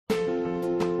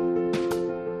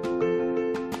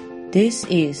This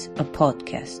is a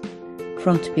podcast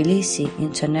from Tbilisi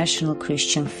International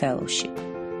Christian Fellowship,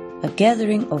 a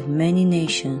gathering of many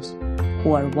nations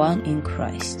who are one in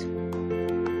Christ.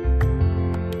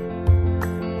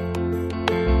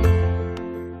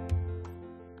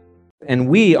 And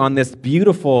we, on this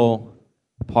beautiful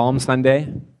Palm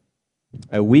Sunday,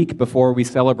 a week before we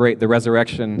celebrate the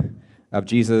resurrection of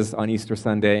Jesus on Easter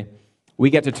Sunday, we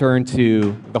get to turn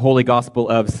to the Holy Gospel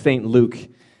of St. Luke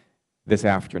this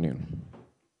afternoon.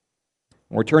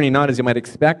 We're turning not, as you might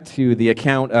expect, to the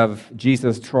account of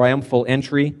Jesus' triumphal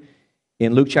entry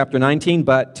in Luke chapter 19,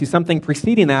 but to something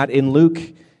preceding that in Luke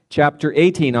chapter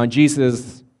 18 on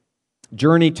Jesus'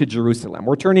 journey to Jerusalem.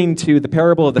 We're turning to the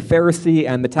parable of the Pharisee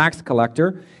and the tax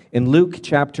collector in Luke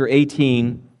chapter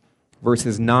 18,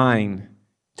 verses 9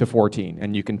 to 14.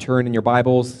 And you can turn in your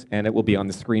Bibles, and it will be on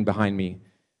the screen behind me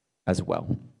as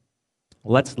well.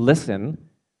 Let's listen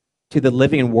to the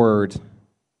living word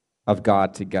of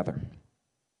God together.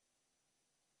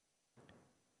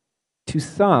 To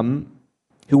some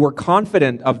who were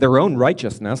confident of their own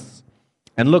righteousness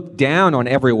and looked down on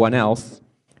everyone else,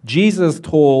 Jesus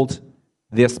told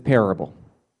this parable.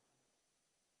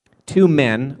 Two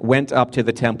men went up to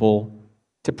the temple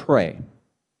to pray.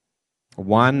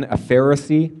 One a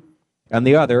Pharisee and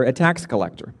the other a tax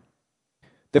collector.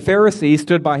 The Pharisee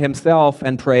stood by himself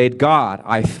and prayed, "God,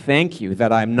 I thank you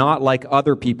that I'm not like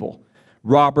other people,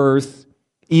 robbers,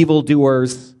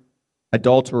 evildoers,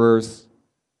 adulterers,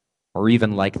 or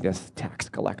even like this tax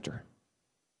collector.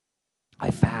 I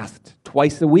fast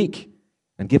twice a week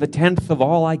and give a tenth of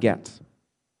all I get."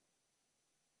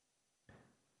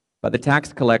 But the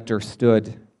tax collector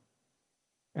stood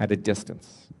at a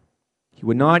distance. He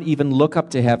would not even look up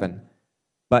to heaven,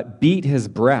 but beat his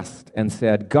breast and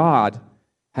said, "God,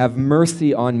 have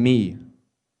mercy on me,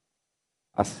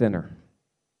 a sinner."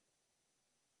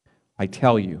 I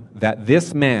tell you that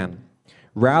this man,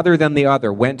 rather than the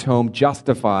other, went home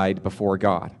justified before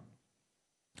God.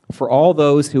 For all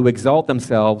those who exalt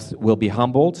themselves will be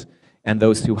humbled, and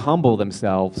those who humble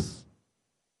themselves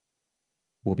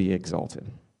will be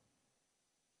exalted.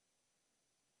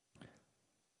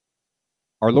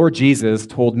 Our Lord Jesus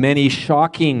told many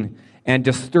shocking and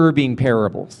disturbing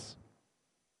parables.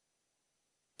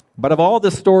 But of all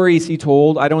the stories he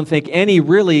told, I don't think any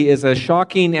really is as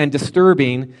shocking and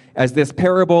disturbing as this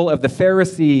parable of the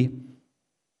Pharisee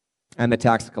and the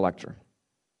tax collector.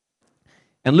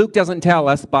 And Luke doesn't tell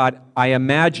us, but I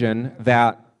imagine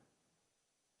that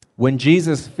when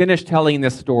Jesus finished telling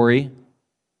this story,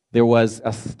 there was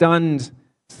a stunned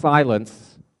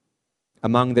silence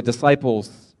among the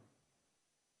disciples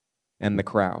and the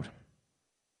crowd.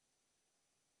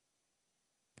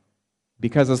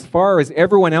 Because as far as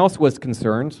everyone else was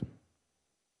concerned,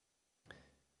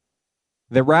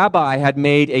 the rabbi had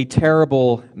made a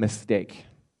terrible mistake.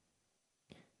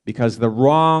 Because the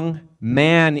wrong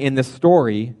man in the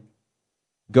story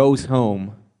goes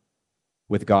home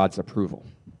with God's approval.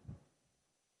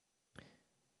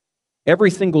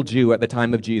 Every single Jew at the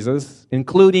time of Jesus,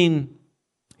 including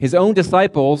his own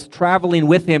disciples traveling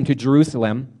with him to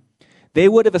Jerusalem, they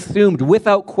would have assumed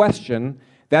without question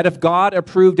that if God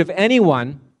approved of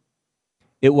anyone,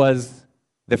 it was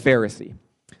the Pharisee.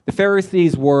 The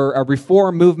Pharisees were a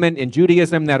reform movement in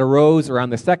Judaism that arose around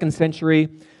the 2nd century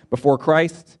before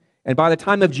Christ. And by the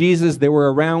time of Jesus, there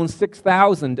were around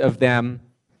 6,000 of them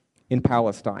in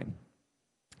Palestine.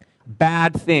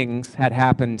 Bad things had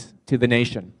happened to the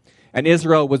nation, and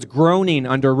Israel was groaning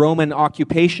under Roman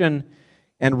occupation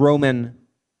and Roman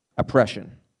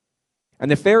oppression. And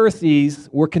the Pharisees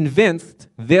were convinced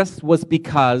this was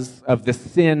because of the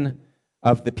sin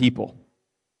of the people.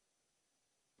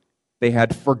 They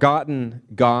had forgotten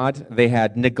God. They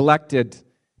had neglected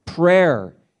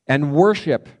prayer and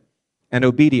worship and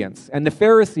obedience. And the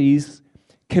Pharisees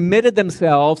committed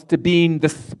themselves to being the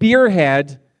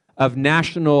spearhead of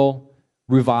national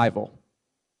revival.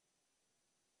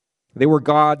 They were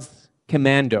God's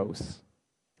commandos.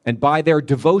 And by their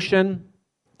devotion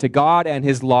to God and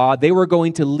His law, they were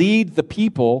going to lead the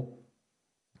people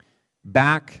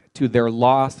back to their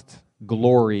lost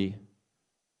glory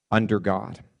under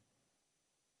God.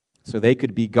 So they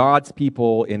could be God's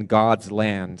people in God's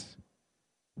land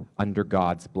under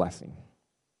God's blessing.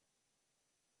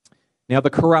 Now, the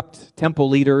corrupt temple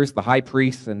leaders, the high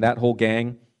priests, and that whole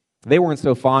gang, they weren't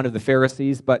so fond of the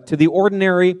Pharisees, but to the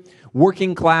ordinary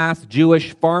working class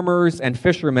Jewish farmers and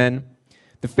fishermen,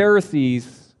 the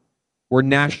Pharisees were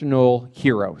national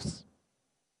heroes.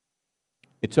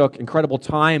 It took incredible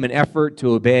time and effort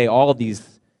to obey all of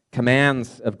these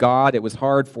commands of God. It was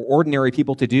hard for ordinary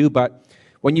people to do, but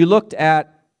when you looked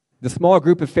at the small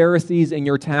group of Pharisees in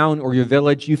your town or your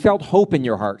village, you felt hope in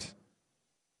your heart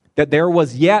that there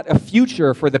was yet a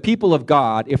future for the people of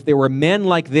God if there were men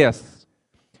like this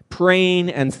praying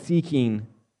and seeking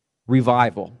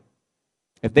revival.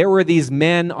 If there were these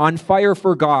men on fire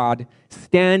for God,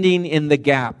 standing in the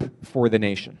gap for the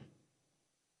nation.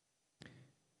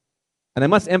 And I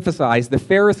must emphasize, the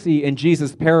Pharisee in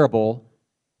Jesus' parable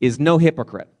is no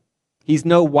hypocrite. He's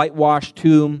no whitewashed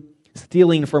tomb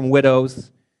stealing from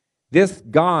widows. This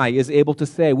guy is able to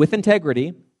say with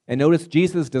integrity, and notice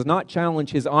Jesus does not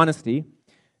challenge his honesty.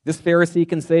 This Pharisee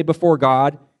can say before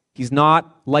God, he's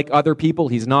not like other people.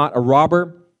 He's not a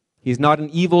robber. He's not an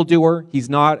evildoer. He's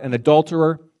not an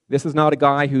adulterer. This is not a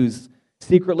guy who's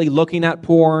secretly looking at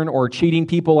porn or cheating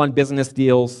people on business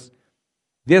deals.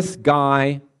 This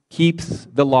guy keeps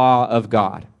the law of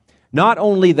God. Not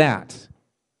only that,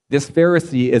 this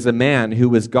Pharisee is a man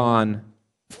who has gone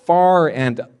far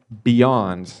and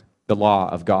beyond the law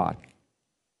of God.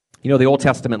 You know, the Old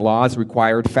Testament laws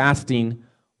required fasting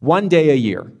 1 day a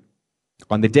year.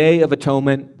 On the Day of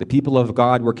Atonement, the people of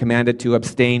God were commanded to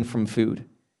abstain from food.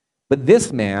 But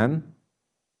this man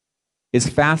is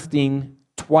fasting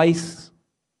twice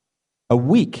a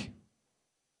week,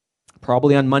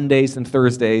 probably on Mondays and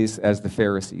Thursdays, as the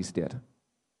Pharisees did.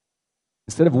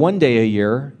 Instead of 1 day a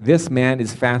year, this man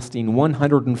is fasting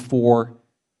 104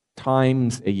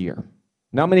 times a year.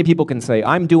 Not many people can say,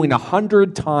 I'm doing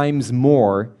 100 times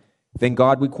more than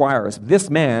God requires. This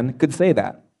man could say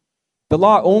that. The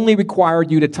law only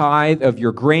required you to tithe of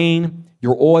your grain,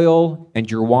 your oil, and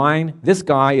your wine. This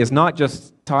guy is not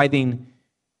just tithing,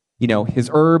 his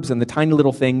herbs and the tiny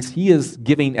little things. He is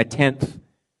giving 1/10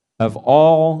 of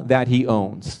all that he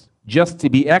owns, just to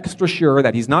be extra sure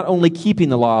that he's not only keeping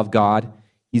the law of God,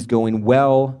 he's going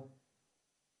well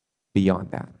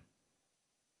beyond that.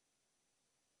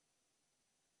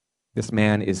 This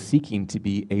man is seeking to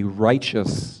be a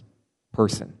righteous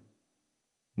person.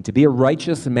 And to be a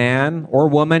righteous man or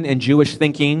woman in Jewish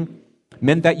thinking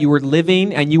meant that you were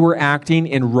living and you were acting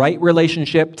in right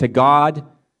relationship to God,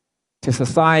 to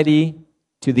society,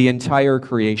 to the entire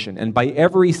creation. And by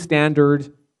every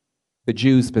standard the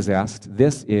Jews possessed,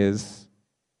 this is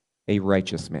a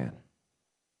righteous man.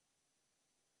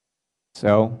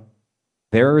 So,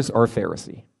 there's our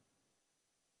Pharisee.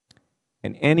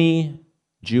 And any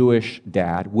Jewish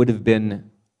dad would have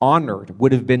been honored,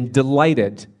 would have been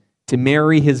delighted to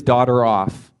marry his daughter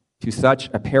off to such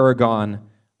a paragon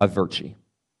of virtue.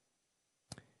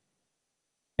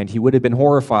 And he would have been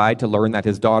horrified to learn that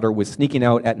his daughter was sneaking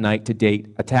out at night to date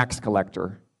a tax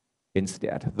collector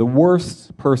instead. The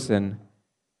worst person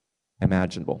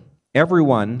imaginable.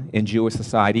 Everyone in Jewish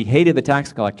society hated the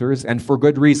tax collectors, and for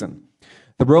good reason.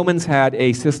 The Romans had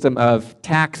a system of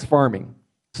tax farming.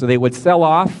 So they would sell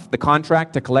off the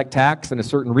contract to collect tax in a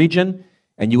certain region,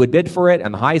 and you would bid for it,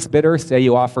 and the highest bidder, say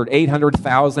you offered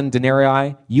 800,000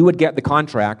 denarii, you would get the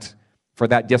contract for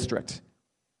that district.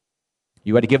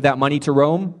 You had to give that money to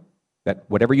Rome, that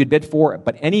whatever you'd bid for,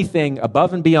 but anything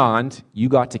above and beyond, you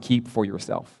got to keep for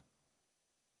yourself.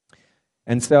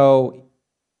 And so,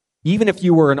 even if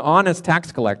you were an honest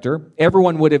tax collector,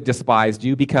 everyone would have despised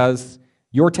you because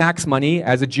your tax money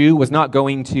as a Jew was not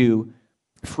going to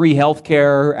free health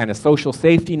care and a social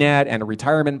safety net and a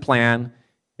retirement plan.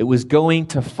 It was going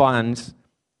to fund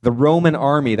the Roman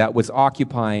army that was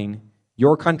occupying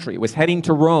your country. It was heading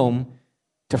to Rome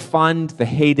to fund the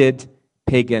hated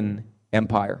pagan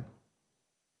empire.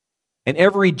 And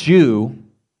every Jew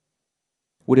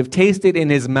would have tasted in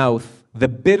his mouth the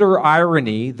bitter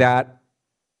irony that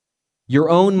your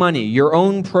own money, your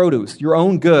own produce, your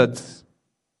own goods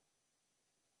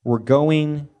were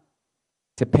going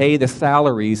to pay the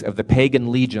salaries of the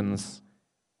pagan legions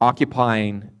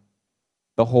occupying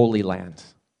the Holy Land,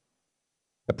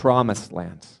 the Promised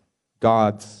Land,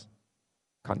 God's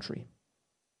country.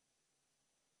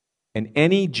 And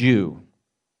any Jew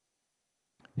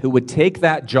who would take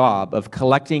that job of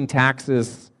collecting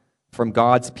taxes from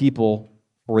God's people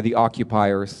for the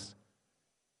occupiers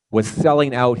was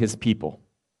selling out his people,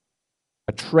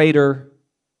 a traitor,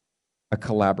 a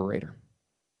collaborator.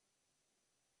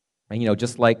 And,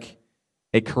 just like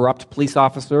a corrupt police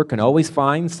officer can always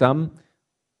find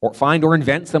or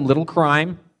invent some little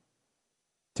crime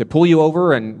to pull you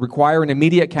over and require an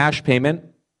immediate cash payment,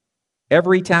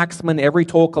 every taxman, every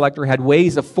toll collector had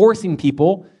ways of forcing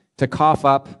people to cough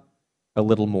up a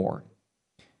little more.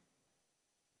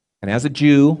 And as a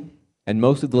Jew, and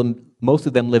most of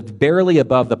them lived barely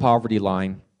above the poverty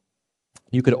line,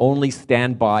 you could only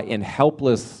stand by in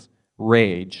helpless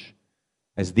rage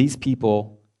as these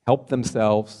people helped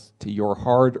themselves to your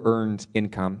hard-earned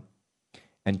income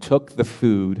and took the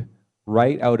food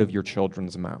right out of your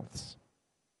children's mouths.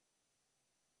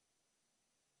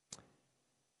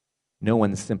 No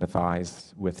one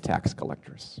sympathized with tax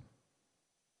collectors.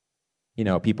 You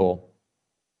know,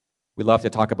 we love to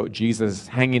talk about Jesus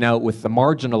hanging out with the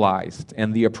marginalized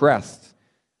and the oppressed.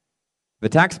 The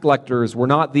tax collectors were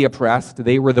not the oppressed,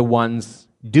 they were the ones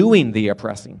doing the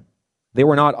oppressing. They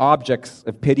were not objects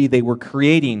of pity, they were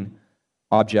creating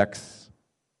objects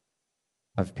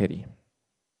of pity.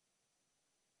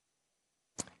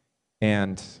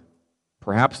 And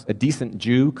perhaps a decent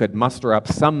Jew could muster up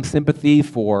some sympathy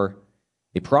for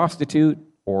a prostitute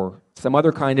or some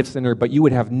other kind of sinner, but you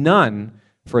would have none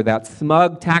for that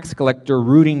smug tax collector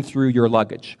rooting through your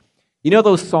luggage. You know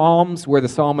those psalms where the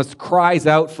psalmist cries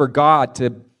out for God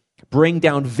to bring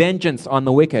down vengeance on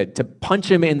the wicked, to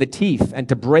punch him in the teeth and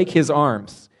to break his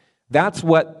arms? That's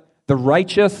what the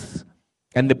righteous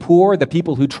and the poor, the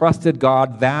people who trusted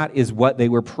God, that is what they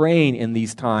were praying in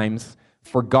these times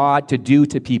for God to do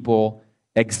to people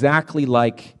exactly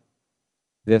like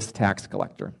this tax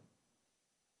collector.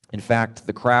 In fact,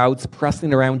 the crowds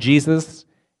pressing around Jesus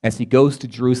as he goes to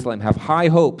Jerusalem have high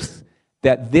hopes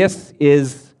that this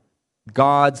is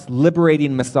God's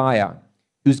liberating Messiah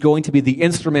who's going to be the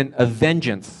instrument of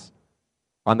vengeance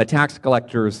on the tax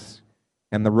collectors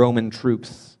and the Roman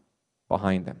troops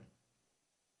behind them.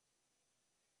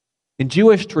 In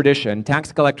Jewish tradition,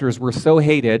 tax collectors were so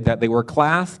hated that they were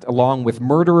classed along with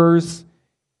murderers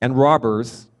and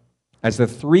robbers as the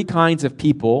three kinds of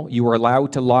people you were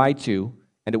allowed to lie to,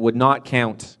 and it would not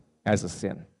count as a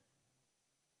sin.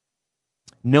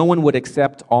 No one would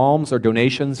accept alms or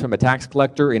donations from a tax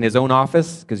collector in his own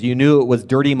office because you knew it was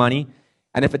dirty money.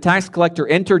 And if a tax collector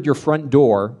entered your front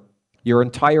door, your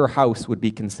entire house would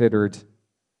be considered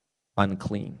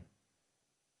unclean.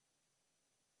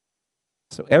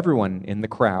 So everyone in the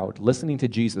crowd listening to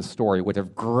Jesus' story would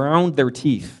have ground their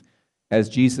teeth as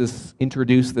Jesus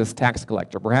introduced this tax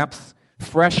collector, perhaps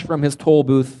fresh from his toll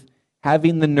booth,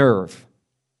 having the nerve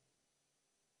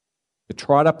to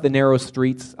trot up the narrow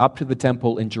streets up to the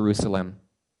temple in Jerusalem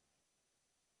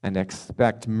and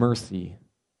expect mercy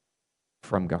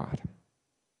from God.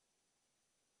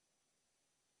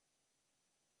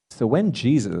 So when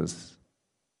Jesus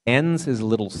ends his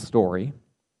little story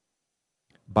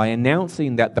by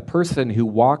announcing that the person who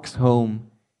walks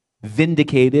home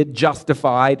vindicated,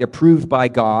 justified, approved by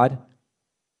God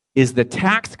is the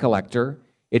tax collector,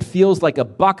 it feels like a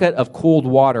bucket of cold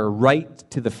water right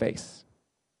to the face.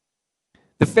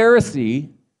 The Pharisee,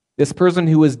 this person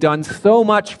who has done so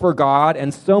much for God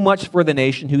and so much for the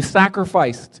nation, who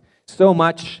sacrificed so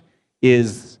much,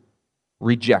 is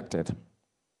rejected.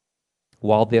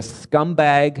 While this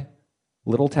scumbag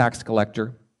little tax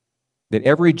collector that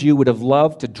every Jew would have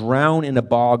loved to drown in a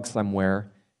bog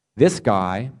somewhere, this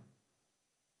guy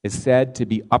is said to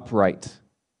be upright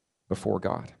before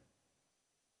God.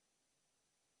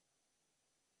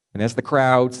 And as the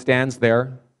crowd stands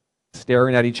there,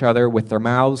 staring at each other with their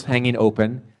mouths hanging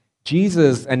open,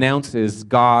 Jesus announces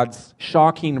God's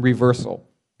shocking reversal,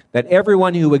 that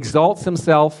everyone who exalts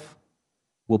himself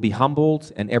will be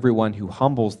humbled, and everyone who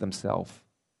humbles themselves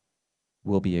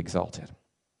will be exalted.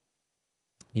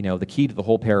 You know, the key to the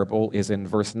whole parable is in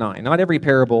verse 9. Not every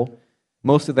parable,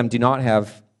 most of them do not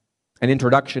have an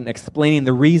introduction explaining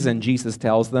the reason Jesus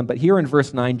tells them, but here in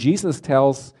verse 9, Jesus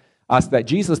tells us that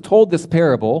Jesus told this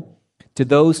parable to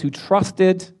those who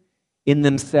trusted in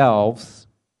themselves,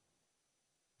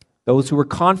 those who were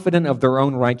confident of their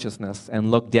own righteousness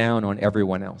and looked down on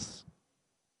everyone else.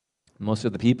 Most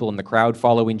of the people in the crowd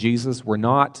following Jesus were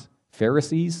not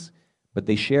Pharisees, but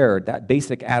they shared that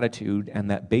basic attitude and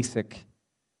that basic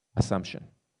assumption.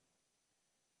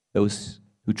 Those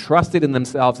who trusted in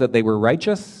themselves that they were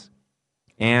righteous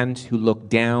and who looked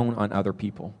down on other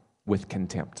people with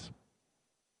contempt.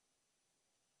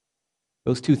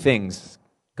 Those two things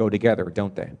go together,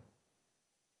 don't they?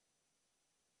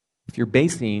 If you're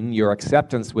basing your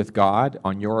acceptance with God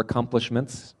on your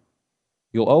accomplishments,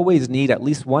 you'll always need at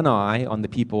least one eye on the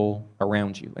people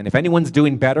around you. And if anyone's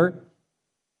doing better,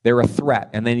 they're a threat,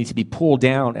 and they need to be pulled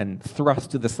down and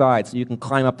thrust to the side so you can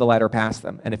climb up the ladder past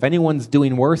them. And if anyone's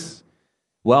doing worse,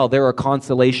 well, they're a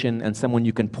consolation and someone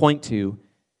you can point to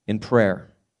in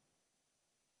prayer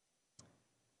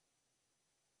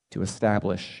to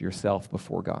establish yourself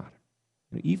before God.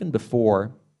 And even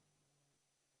before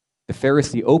the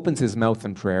Pharisee opens his mouth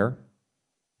in prayer,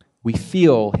 we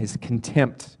feel his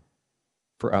contempt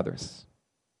for others.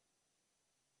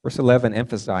 Verse 11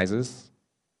 emphasizes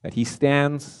that he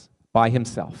stands by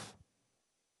himself.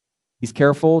 He's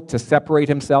careful to separate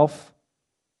himself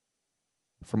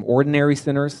from ordinary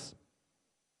sinners,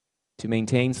 to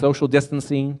maintain social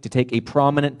distancing, to take a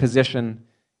prominent position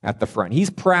at the front.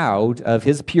 He's proud of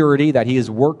his purity that he has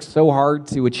worked so hard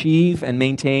to achieve and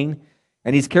maintain,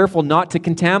 and he's careful not to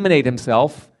contaminate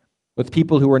himself with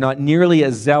people who are not nearly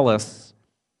as zealous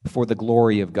for the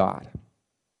glory of God.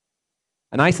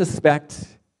 And I suspect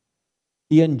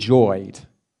he enjoyed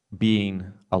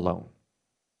being alone.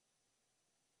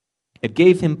 It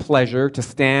gave him pleasure to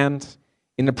stand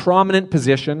in a prominent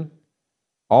position,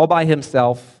 all by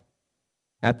himself,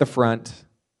 at the front,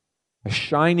 a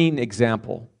shining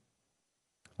example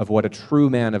of what a true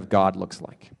man of God looks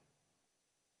like.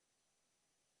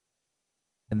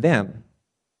 And then,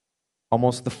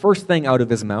 almost the first thing out of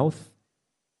his mouth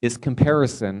is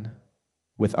comparison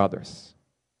with others.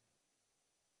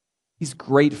 He's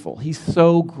grateful. He's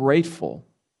so grateful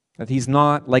that he's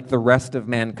not like the rest of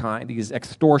mankind, these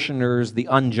extortioners, the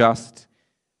unjust,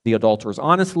 the adulterers.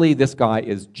 Honestly, this guy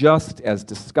is just as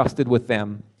disgusted with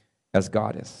them as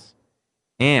God is.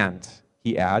 And,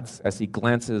 he adds, as he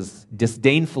glances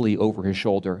disdainfully over his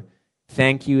shoulder,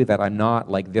 thank you that I'm not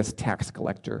like this tax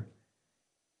collector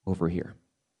over here.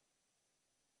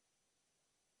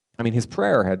 I mean, his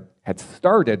prayer had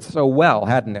started so well,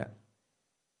 hadn't it?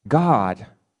 God,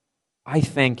 I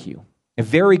thank you. A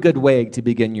very good way to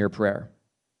begin your prayer.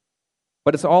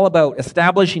 But it's all about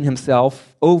establishing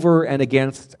himself over and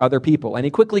against other people. And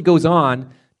he quickly goes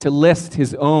on to list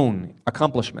his own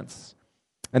accomplishments.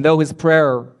 And though his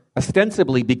prayer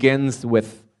ostensibly begins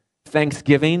with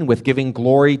thanksgiving, with giving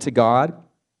glory to God,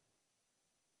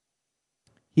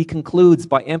 he concludes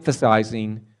by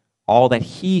emphasizing all that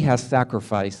he has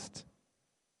sacrificed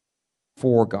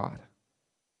for God.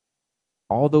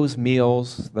 All those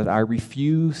meals that I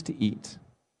refuse to eat.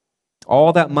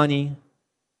 All that money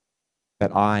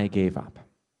that I gave up.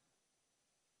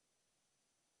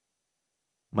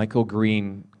 Michael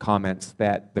Green comments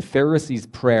that the Pharisee's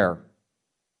prayer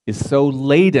is so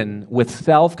laden with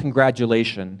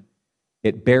self-congratulation,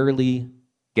 it barely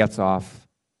gets off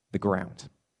the ground.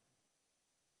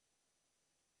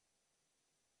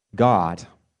 God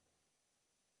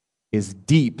is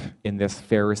deep in this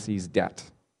Pharisee's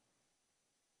debt.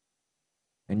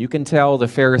 And you can tell the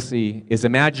Pharisee is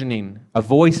imagining a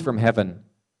voice from heaven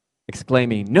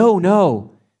exclaiming, "No,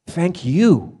 no, thank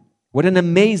you. What an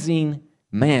amazing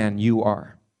man you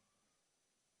are."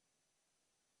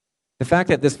 The fact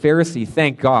that this Pharisee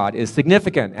thanked God is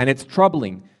significant, and it's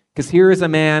troubling, because here is a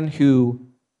man who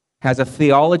has a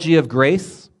theology of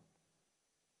grace.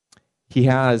 He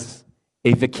has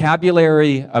a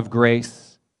vocabulary of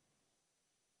grace,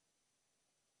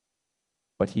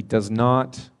 but he does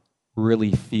not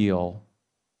really feel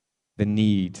the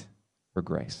need for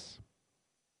grace.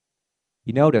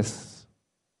 You notice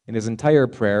in his entire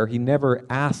prayer, he never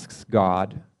asks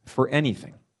God for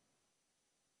anything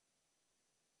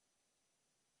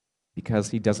because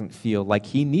he doesn't feel like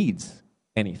he needs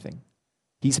anything.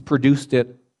 He's produced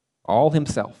it all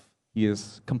himself. He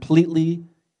is completely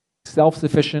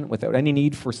self-sufficient without any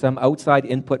need for some outside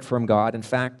input from God. In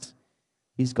fact,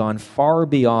 he's gone far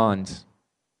beyond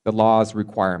the law's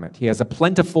requirement. He has a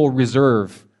plentiful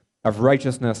reserve of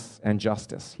righteousness and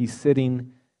justice. He's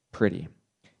sitting pretty.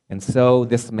 And so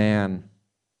this man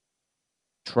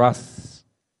trusts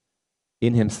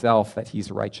in himself that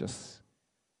he's righteous,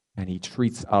 and he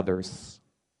treats others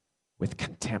with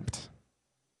contempt.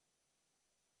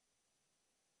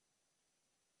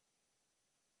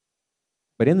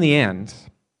 But in the end,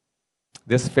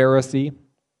 this Pharisee,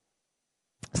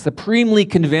 supremely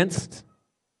convinced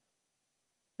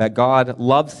that God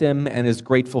loves him and is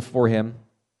grateful for him,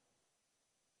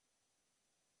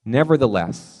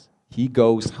 nevertheless, he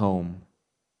goes home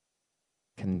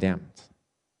condemned.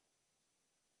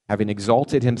 Having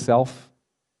exalted himself,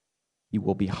 he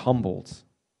will be humbled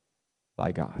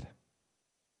by God.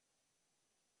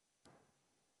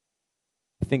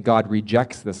 I think God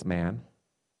rejects this man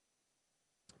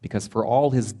because for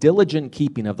all his diligent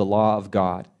keeping of the law of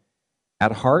God,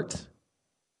 at heart,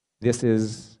 this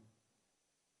is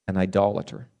an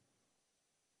idolater.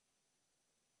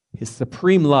 His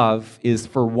supreme love is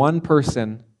for one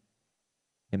person,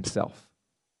 himself.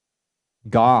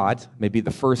 God may be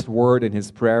the first word in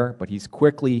his prayer, but he's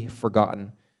quickly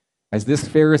forgotten as this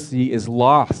Pharisee is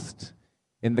lost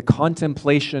in the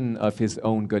contemplation of his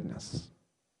own goodness.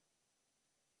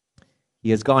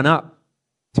 He has gone up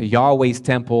to Yahweh's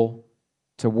temple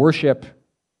to worship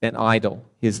an idol,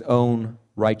 his own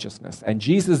righteousness. And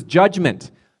Jesus'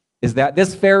 judgment is that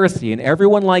this Pharisee and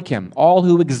everyone like him, all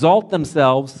who exalt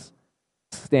themselves,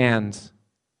 stand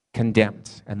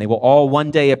condemned. And they will all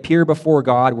one day appear before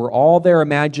God, where all their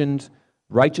imagined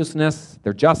righteousness,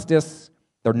 their justice,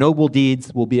 their noble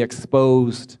deeds will be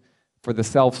exposed for the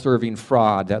self-serving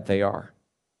fraud that they are.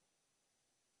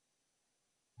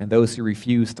 And those who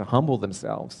refuse to humble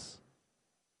themselves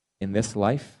in this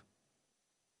life,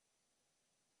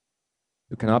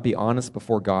 who cannot be honest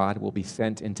before God, will be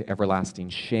sent into everlasting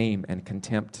shame and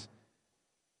contempt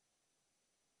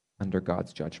under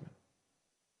God's judgment.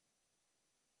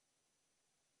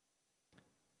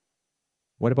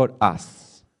 What about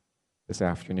us this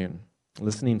afternoon,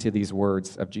 listening to these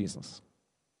words of Jesus?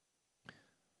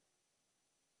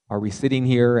 Are we sitting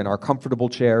here in our comfortable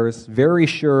chairs, very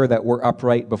sure that we're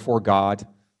upright before God,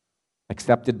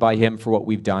 accepted by Him for what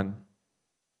we've done,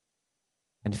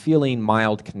 and feeling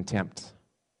mild contempt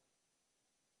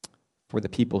for the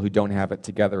people who don't have it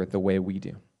together the way we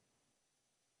do?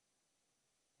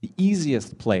 The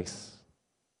easiest place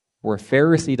for a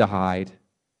Pharisee to hide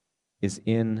is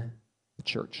in the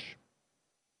church.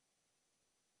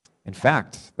 In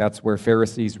fact, that's where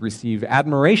Pharisees receive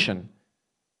admiration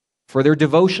for their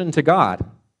devotion to God,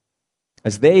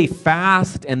 as they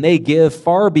fast and they give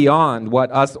far beyond what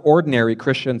us ordinary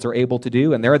Christians are able to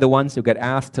do, and they're the ones who get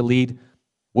asked to lead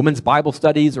women's Bible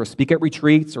studies or speak at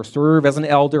retreats or serve as an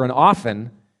elder, and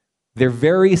often they're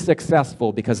very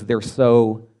successful because they're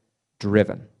so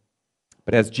driven.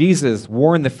 But as Jesus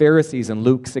warned the Pharisees in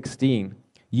Luke 16,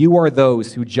 you are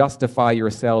those who justify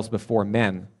yourselves before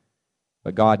men,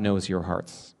 but God knows your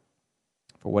hearts.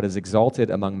 For what is exalted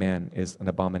among men is an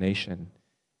abomination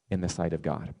in the sight of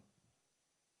God.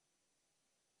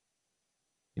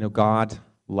 You know, God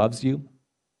loves you,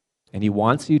 and He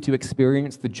wants you to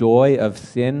experience the joy of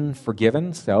sin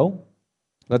forgiven. So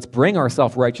let's bring our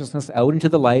self-righteousness out into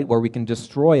the light where we can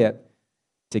destroy it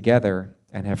together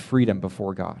and have freedom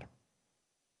before God.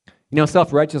 You know,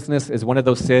 self-righteousness is one of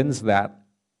those sins that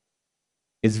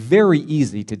is very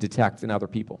easy to detect in other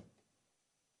people.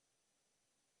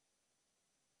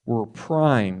 We're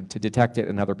primed to detect it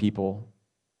in other people,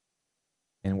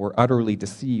 and we're utterly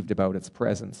deceived about its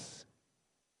presence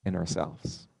in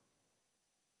ourselves.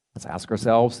 Let's ask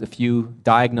ourselves a few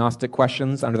diagnostic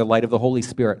questions under the light of the Holy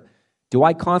Spirit. Do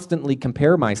I constantly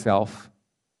compare myself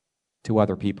to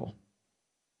other people?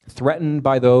 Threatened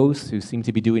by those who seem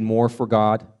to be doing more for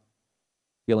God,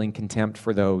 feeling contempt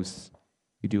for those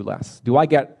who do less? Do I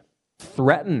get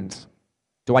threatened?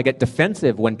 Do I get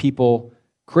defensive when people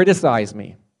criticize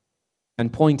me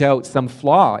and point out some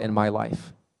flaw in my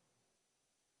life?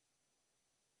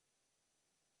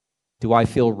 Do I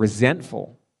feel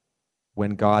resentful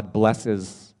when God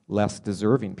blesses less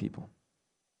deserving people?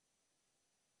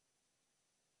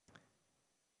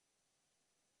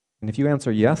 And if you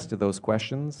answer yes to those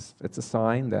questions, it's a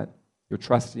sign that you're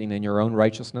trusting in your own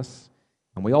righteousness.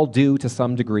 And we all do to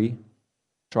some degree,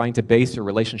 trying to base your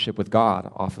relationship with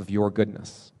God off of your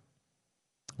goodness.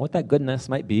 What that goodness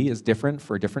might be is different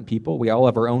for different people. We all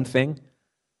have our own thing.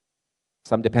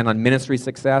 Some depend on ministry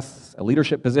success, a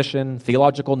leadership position,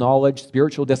 theological knowledge,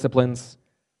 spiritual disciplines,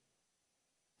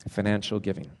 financial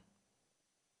giving.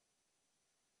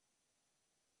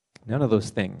 None of those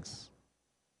things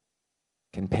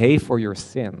can pay for your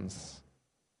sins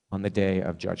on the day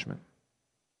of judgment.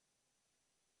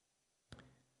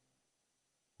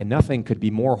 And nothing could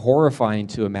be more horrifying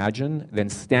to imagine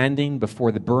than standing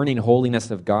before the burning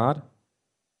holiness of God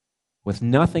with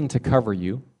nothing to cover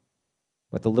you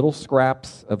but the little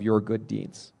scraps of your good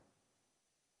deeds.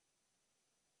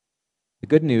 The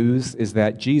good news is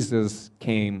that Jesus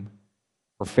came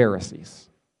for Pharisees.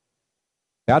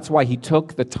 That's why He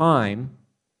took the time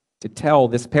to tell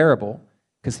this parable,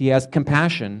 because He has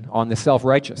compassion on the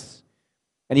self-righteous.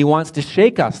 And He wants to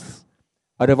shake us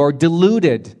out of our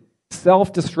deluded,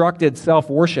 self-destructed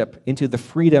self-worship into the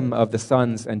freedom of the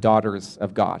sons and daughters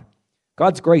of God.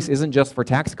 God's grace isn't just for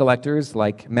tax collectors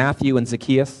like Matthew and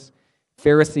Zacchaeus.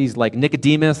 Pharisees like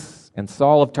Nicodemus and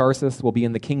Saul of Tarsus will be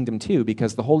in the kingdom too,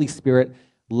 because the Holy Spirit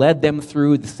led them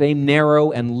through the same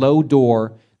narrow and low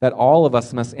door that all of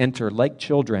us must enter like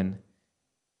children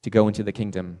to go into the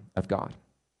kingdom of God.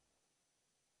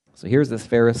 So here's this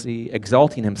Pharisee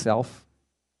exalting himself.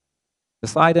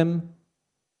 Beside him,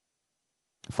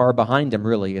 far behind him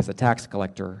really, is a tax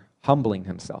collector humbling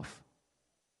himself.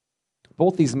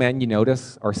 Both these men, you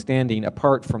notice, are standing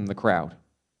apart from the crowd.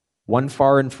 One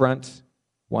far in front,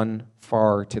 one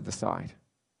far to the side.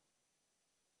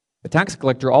 The tax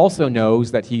collector also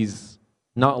knows that he's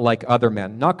not like other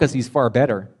men, not because he's far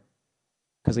better,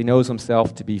 because he knows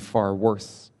himself to be far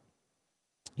worse.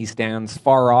 He stands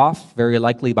far off, very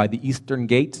likely by the eastern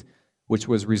gate, which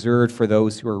was reserved for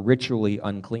those who are ritually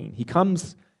unclean. He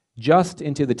comes just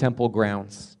into the temple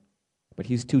grounds, but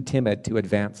he's too timid to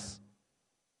advance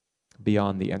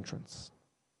beyond the entrance.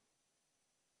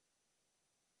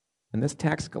 And this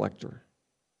tax collector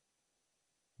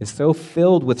is so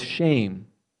filled with shame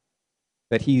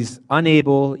that he's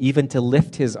unable even to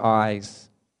lift his eyes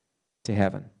to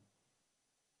heaven.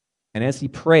 And as he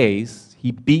prays,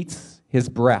 he beats his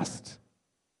breast,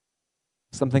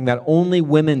 something that only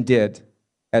women did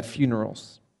at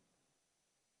funerals.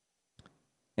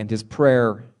 And his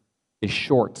prayer is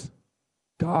short.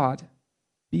 God,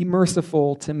 be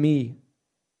merciful to me,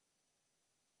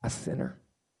 a sinner.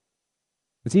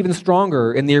 It's even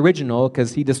stronger in the original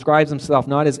because he describes himself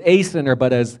not as a sinner,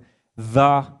 but as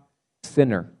the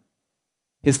sinner.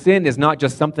 His sin is not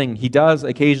just something he does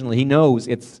occasionally. He knows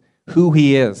it's who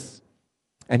he is.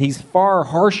 And he's far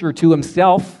harsher to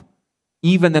himself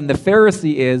even than the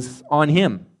Pharisee is on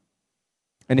him.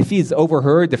 And if he's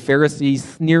overheard the Pharisee's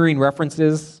sneering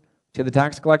references to the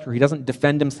tax collector, he doesn't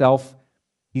defend himself.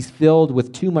 He's filled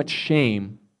with too much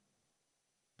shame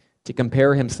to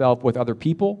compare himself with other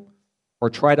people or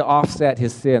try to offset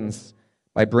his sins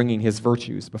by bringing his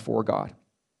virtues before God.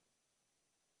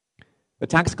 The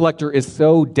tax collector is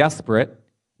so desperate,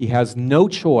 he has no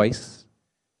choice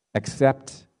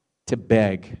except to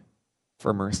beg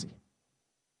for mercy.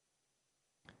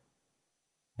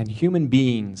 And human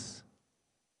beings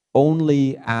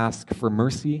only ask for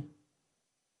mercy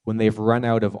when they've run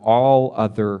out of all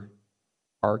other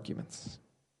arguments.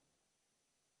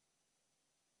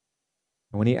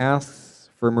 And when he asks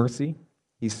for mercy,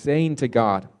 he's saying to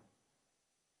God,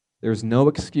 there's no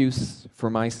excuse for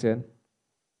my sin.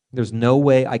 There's no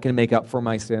way I can make up for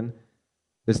my sin.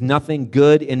 There's nothing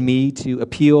good in me to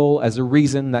appeal as a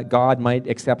reason that God might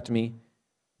accept me.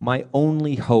 My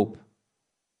only hope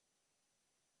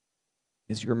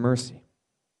is your mercy.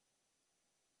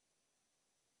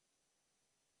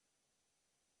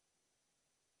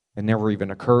 It never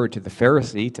even occurred to the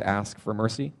Pharisee to ask for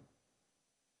mercy.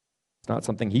 It's not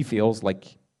something he feels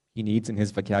like he needs in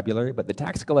his vocabulary, but the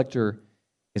tax collector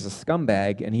is a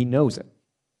scumbag and he knows it.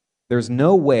 There's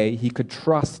no way he could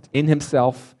trust in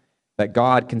himself that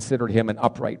God considered him an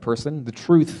upright person. The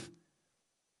truth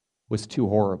was too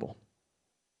horrible.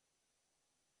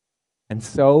 And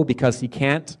so, because he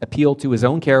can't appeal to his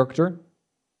own character,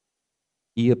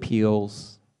 he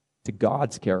appeals to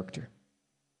God's character.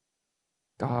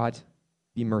 God,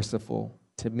 be merciful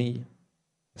to me,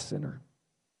 a sinner.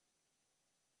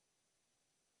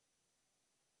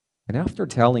 And after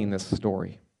telling this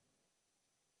story,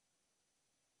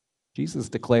 Jesus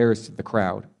declares to the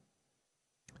crowd,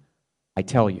 I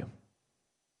tell you,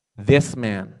 this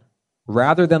man,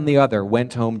 rather than the other,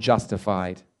 went home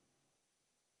justified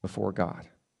before God.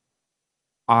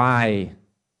 I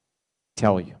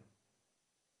tell you.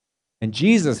 And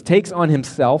Jesus takes on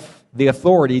himself the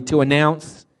authority to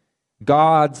announce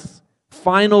God's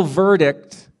final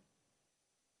verdict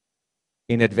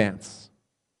in advance.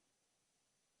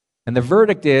 And the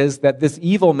verdict is that this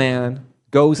evil man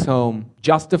goes home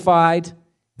justified,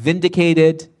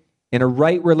 vindicated, in a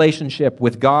right relationship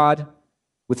with God,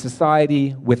 with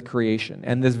society, with creation.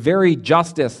 And this very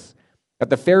justice that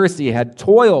the Pharisee had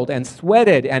toiled and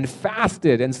sweated and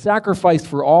fasted and sacrificed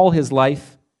for all his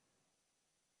life,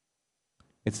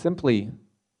 it's simply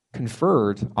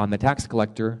conferred on the tax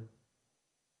collector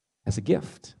as a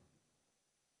gift.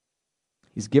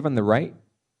 He's given the right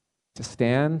to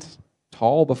stand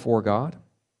tall before God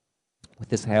with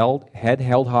his head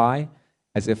held high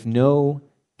as if no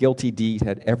guilty deed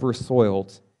had ever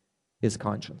soiled his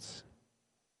conscience.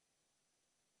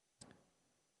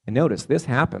 And notice, this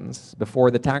happens before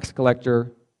the tax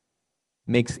collector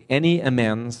makes any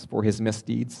amends for his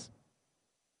misdeeds.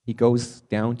 He goes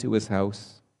down to his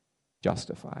house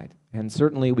justified. And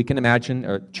certainly we can imagine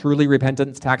a truly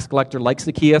repentant tax collector like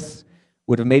Zacchaeus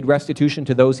would have made restitution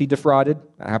to those he defrauded.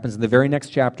 That happens in the very next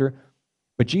chapter.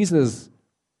 But Jesus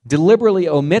deliberately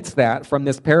omits that from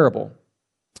this parable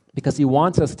because he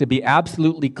wants us to be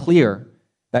absolutely clear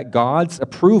that God's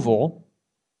approval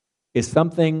is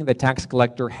something the tax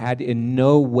collector had in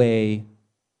no way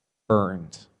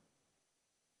earned.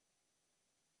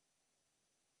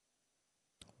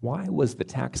 Why was the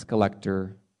tax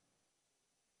collector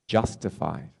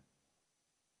justified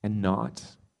and not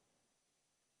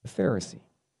the Pharisee?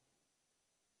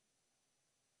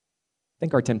 I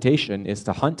think our temptation is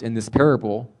to hunt in this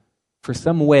parable for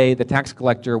some way the tax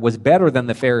collector was better than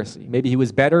the Pharisee. Maybe he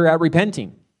was better at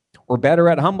repenting or better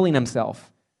at humbling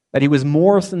himself, that he was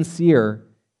more sincere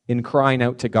in crying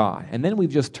out to God. And then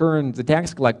we've just turned the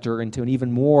tax collector into an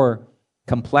even more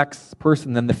complex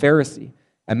person than the Pharisee,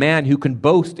 a man who can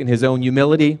boast in his own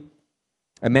humility,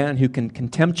 a man who can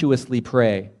contemptuously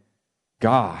pray,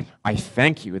 God, I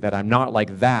thank you that I'm not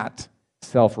like that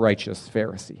self-righteous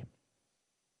Pharisee.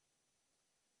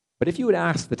 But if you would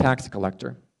ask the tax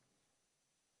collector,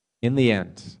 in the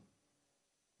end,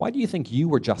 why do you think you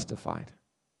were justified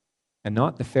and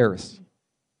not the Pharisee?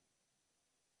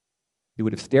 He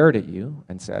would have stared at you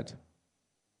and said,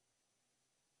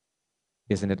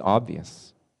 isn't it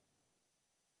obvious?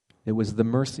 It was the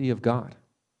mercy of God.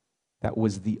 That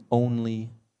was the only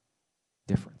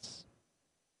difference.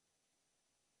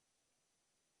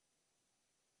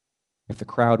 If the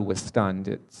crowd was stunned,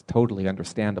 it's totally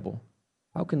understandable.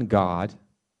 How can God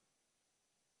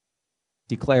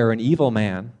declare an evil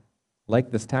man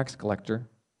like this tax collector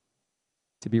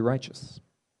to be righteous?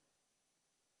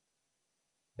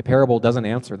 The parable doesn't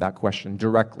answer that question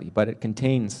directly, but it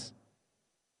contains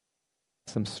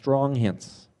some strong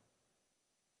hints.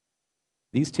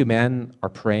 These two men are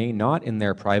praying not in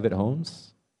their private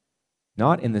homes,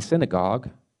 not in the synagogue.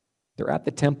 They're at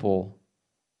the temple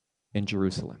in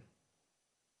Jerusalem.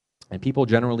 And people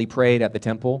generally prayed at the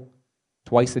temple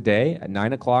twice a day at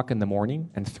 9 o'clock in the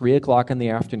morning and 3 o'clock in the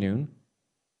afternoon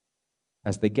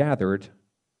as they gathered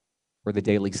for the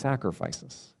daily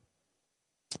sacrifices.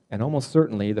 And almost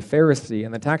certainly the Pharisee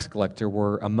and the tax collector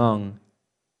were among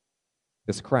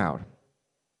this crowd.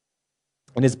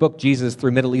 In his book, Jesus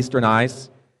Through Middle Eastern Eyes,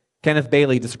 Kenneth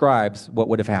Bailey describes what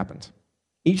would have happened.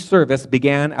 Each service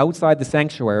began outside the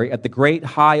sanctuary at the great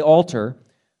high altar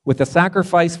with the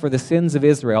sacrifice for the sins of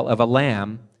Israel of a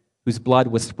lamb whose blood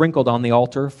was sprinkled on the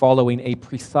altar following a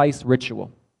precise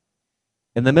ritual.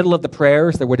 In the middle of the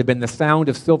prayers, there would have been the sound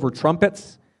of silver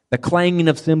trumpets, the clanging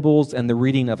of cymbals, and the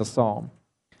reading of a psalm.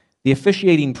 The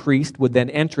officiating priest would then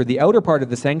enter the outer part of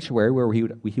the sanctuary where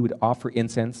he would offer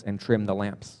incense and trim the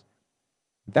lamps.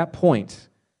 At that point,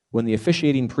 when the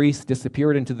officiating priest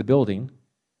disappeared into the building,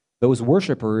 those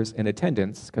worshipers in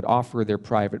attendance could offer their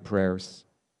private prayers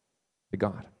to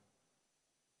God.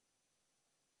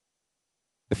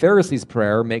 The Pharisees'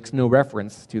 prayer makes no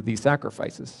reference to these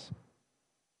sacrifices.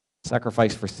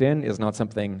 Sacrifice for sin is not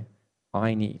something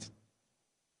I need.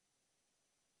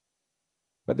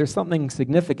 But there's something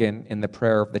significant in the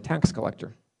prayer of the tax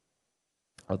collector,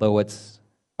 although it's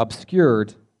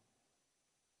obscured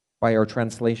by our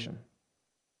translation.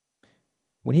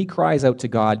 When he cries out to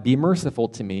God, "Be merciful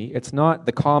to me," it's not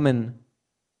the common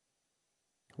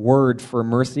word for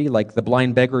mercy like the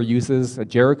blind beggar uses at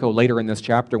Jericho later in this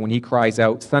chapter when he cries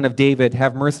out, "Son of David,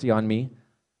 have mercy on me."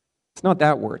 It's not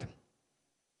that word.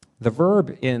 The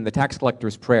verb in the tax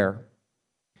collector's prayer,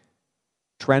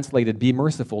 translated, "Be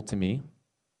merciful to me,"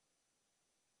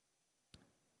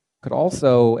 could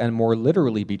also and more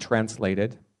literally be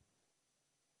translated,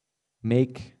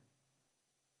 "Make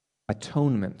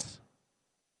atonement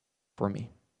for me."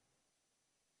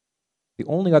 The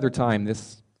only other time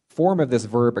this form of this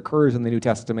verb occurs in the New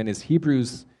Testament is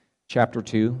Hebrews chapter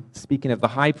 2, speaking of the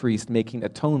high priest making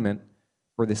atonement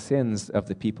for the sins of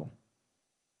the people.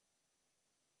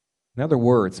 In other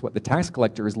words, what the tax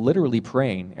collector is literally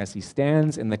praying as he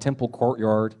stands in the temple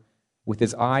courtyard with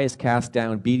his eyes cast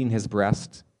down, beating his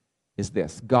breast, is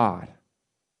this: God,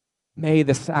 may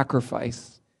the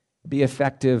sacrifice be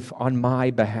effective on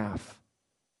my behalf.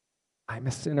 I'm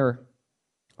a sinner.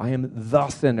 I am the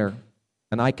sinner,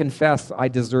 and I confess I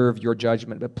deserve your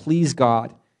judgment. But please,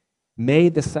 God, may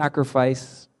the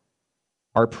sacrifice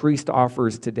our priest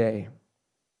offers today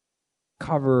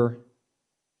cover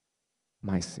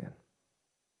my sin.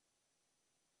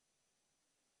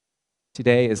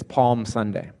 Today is Palm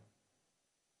Sunday,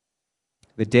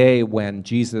 the day when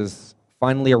Jesus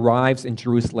finally arrives in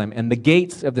Jerusalem and the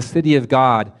gates of the city of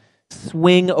God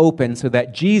swing open so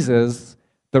that Jesus,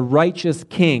 the righteous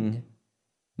King,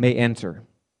 may enter.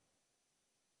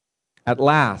 At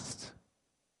last,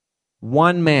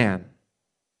 one man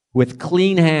with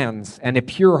clean hands and a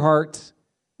pure heart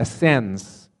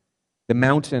ascends the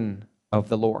mountain of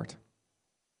the Lord.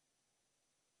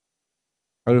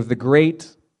 Out of the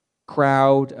great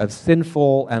crowd of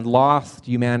sinful and lost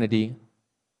humanity,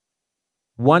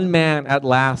 one man at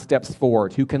last steps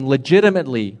forward who can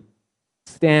legitimately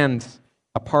stand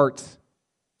apart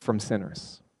from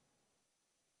sinners.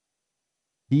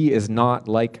 He is not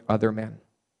like other men.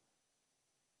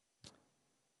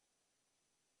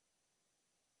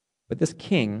 But this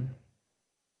king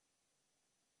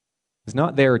is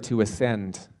not there to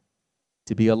ascend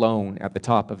to be alone at the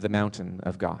top of the mountain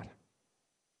of God.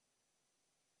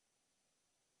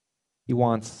 He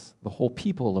wants the whole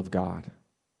people of God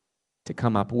to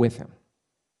come up with him.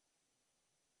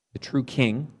 The true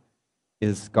king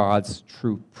is God's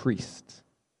true priest.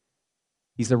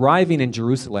 He's arriving in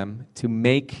Jerusalem to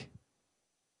make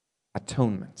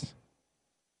atonement.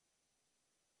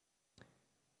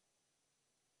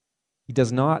 He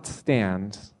does not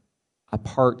stand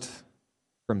apart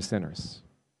from sinners.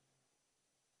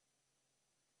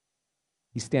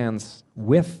 He stands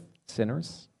with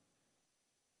sinners,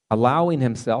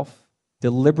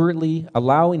 deliberately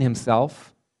allowing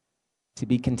himself to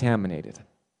be contaminated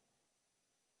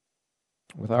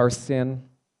with our sin,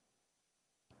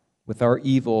 with our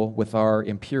evil, with our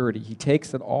impurity. He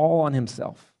takes it all on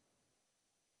himself,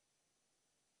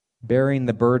 bearing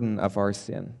the burden of our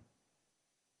sin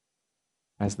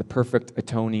as the perfect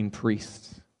atoning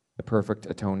priest, the perfect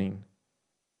atoning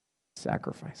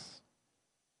sacrifice.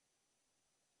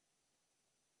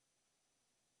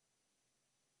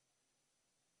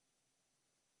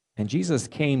 And Jesus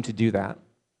came to do that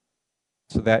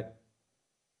so that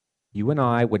you and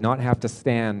I would not have to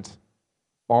stand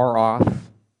far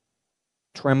off,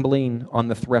 trembling on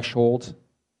the threshold,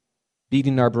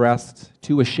 beating our breast,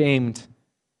 too ashamed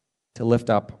to lift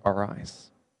up our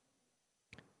eyes.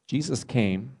 Jesus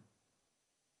came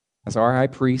as our high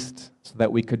priest so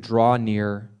that we could draw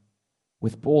near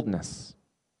with boldness,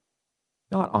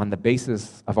 not on the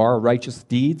basis of our righteous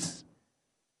deeds,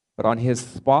 but on his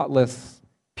spotless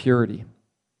purity.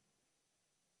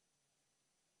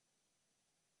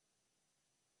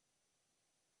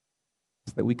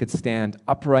 So that we could stand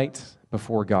upright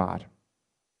before God,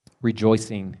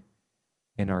 rejoicing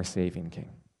in our saving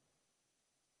King.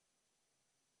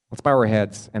 Let's bow our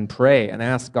heads and pray and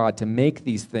ask God to make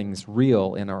these things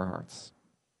real in our hearts.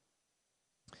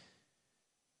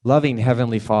 Loving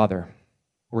Heavenly Father,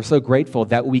 we're so grateful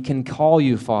that we can call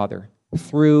you Father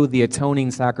through the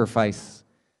atoning sacrifice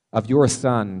of your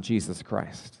Son, Jesus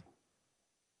Christ.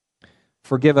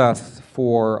 Forgive us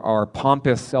for our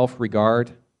pompous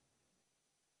self-regard,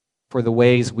 for the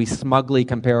ways we smugly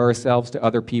compare ourselves to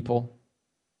other people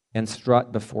and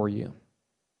strut before you.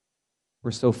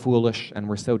 We're so foolish and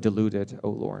we're so deluded, O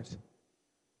Lord.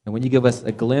 And when you give us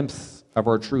a glimpse of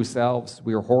our true selves,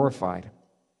 we are horrified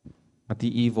at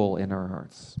the evil in our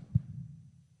hearts.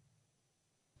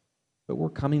 But we're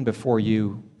coming before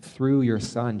you through your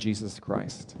Son, Jesus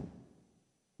Christ.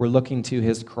 We're looking to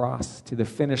his cross, to the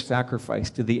finished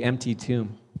sacrifice, to the empty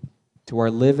tomb, to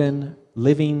our living,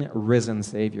 risen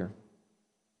Savior.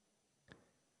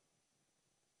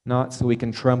 Not so we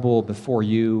can tremble before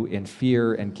you in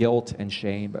fear and guilt and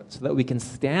shame, but so that we can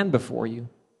stand before you,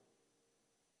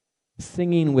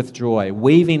 singing with joy,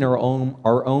 waving our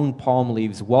own palm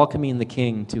leaves, welcoming the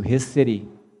King to his city,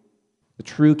 the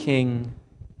true King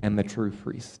and the true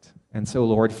priest. And so,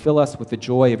 Lord, fill us with the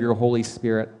joy of your Holy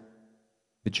Spirit,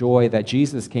 the joy that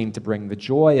Jesus came to bring, the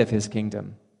joy of his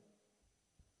kingdom.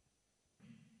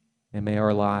 And may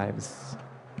our lives,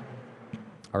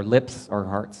 our lips, our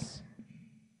hearts,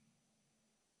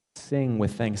 sing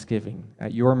with thanksgiving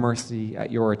at your mercy,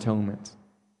 at your atonement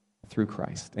through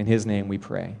Christ. In his name we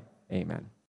pray. Amen.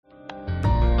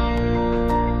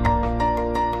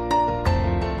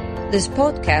 This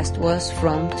podcast was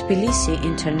from Tbilisi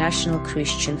International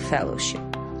Christian Fellowship.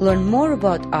 Learn more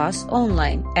about us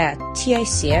online at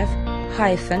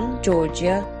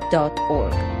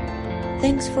ticf-georgia.org.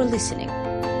 Thanks for listening.